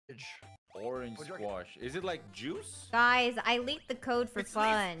Orange squash. Is it like juice? Guys, I leaked the code for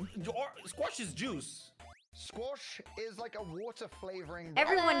fun. Squash is juice. Squash is like a water flavoring.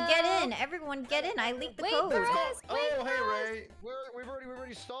 Everyone get in. Everyone get in. I leaked the code. Oh, hey, Ray. We've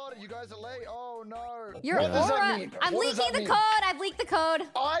already started. You guys are late. Oh, no. Your what does that aura. mean? I'm What does leaking that the mean? code. I've leaked the code.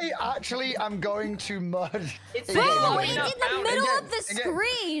 I actually am going to merge. Bro, it's in the middle of the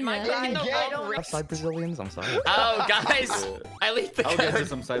screen. Side Brazilians, I'm sorry. Oh, guys, I leaked the I'll get to code.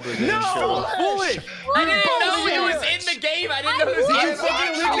 some side Brazilian No, show. foolish! I didn't know it was in the game. I didn't know it was in the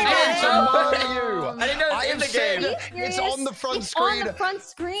game. I didn't know it was in the game. It's on the front screen. On the front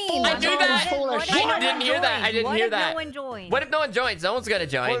screen. I knew that. Foolish. I didn't hear that. I didn't hear that. What if no one joins? What if no one joins? No one's gonna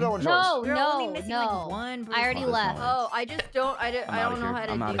join. No, We're only missing like no. one I already left. Oh, I just don't. I don't know how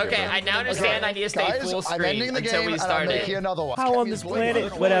to do. Okay, I now understand. I need to stay Guys, full I'm ending screen the until game we and I'm start making it. another one. How on this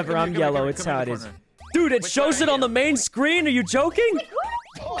planet? Whatever, I'm yellow. It's how it is. Dude, it Which shows one it are on the you? main screen. Are you joking?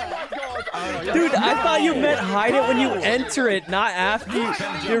 Oh my god. Dude, I thought you meant hide it when you enter it, not after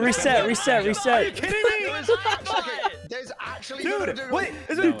you reset. Are you kidding me? There's actually Dude, wait,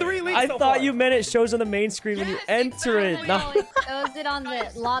 there's been 3 leaks I so thought far. you meant it shows on the main screen when you enter it. Not... It shows it on the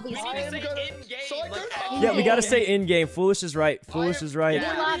lobby I am screen. gonna... Yeah, we gotta say in-game. Foolish is right. Foolish is right. New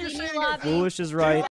lobby, new lobby. Foolish is right.